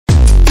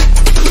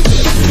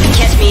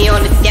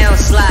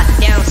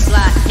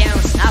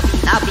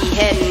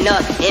heading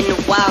up in the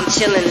wild,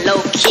 chillin'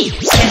 low key.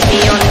 Catch me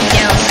on the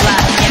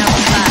downslide,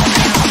 downslide.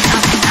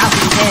 I'll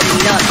be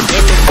heading up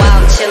in the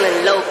wild,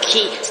 chillin' low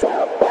key.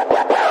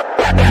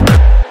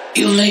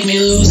 You make me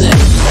lose it.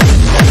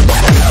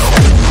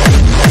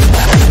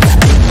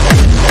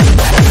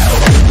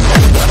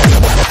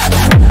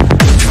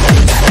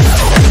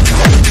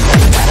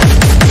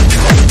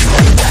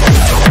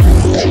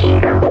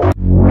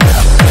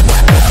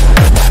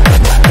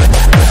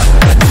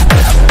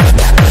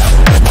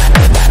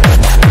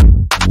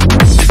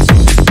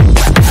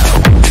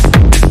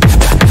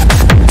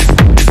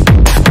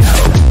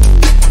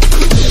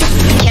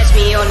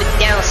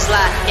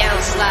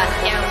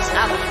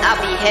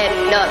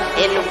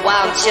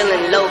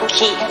 Chillin' low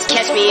key,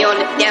 catch me on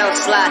the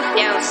downslide,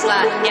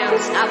 downslide,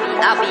 downslide.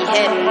 I'll be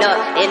heading up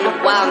in the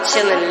wild,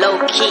 chillin' low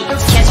key.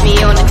 Catch me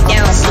on the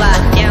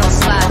downslide,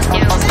 downslide,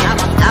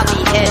 downslide. I'll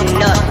be heading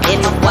up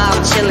in the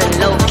wild, chillin'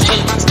 low key.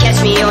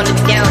 Catch me on the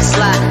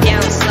downslide,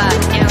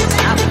 downslide,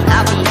 downslide.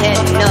 I'll be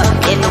heading up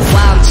in the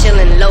wild,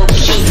 chillin' low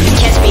key.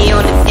 Catch me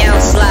on the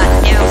downslide,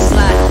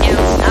 downslide,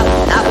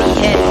 downslide. I'll be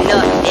heading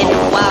up in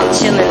the wild,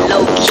 chillin'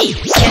 low key.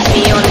 Catch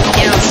me on the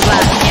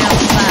downslide,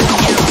 downslide,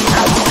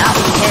 downslide. I'll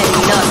be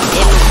heading up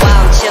in the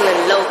wild,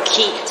 chillin' low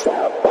key.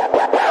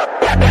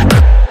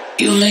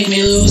 You make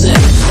me lose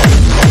it.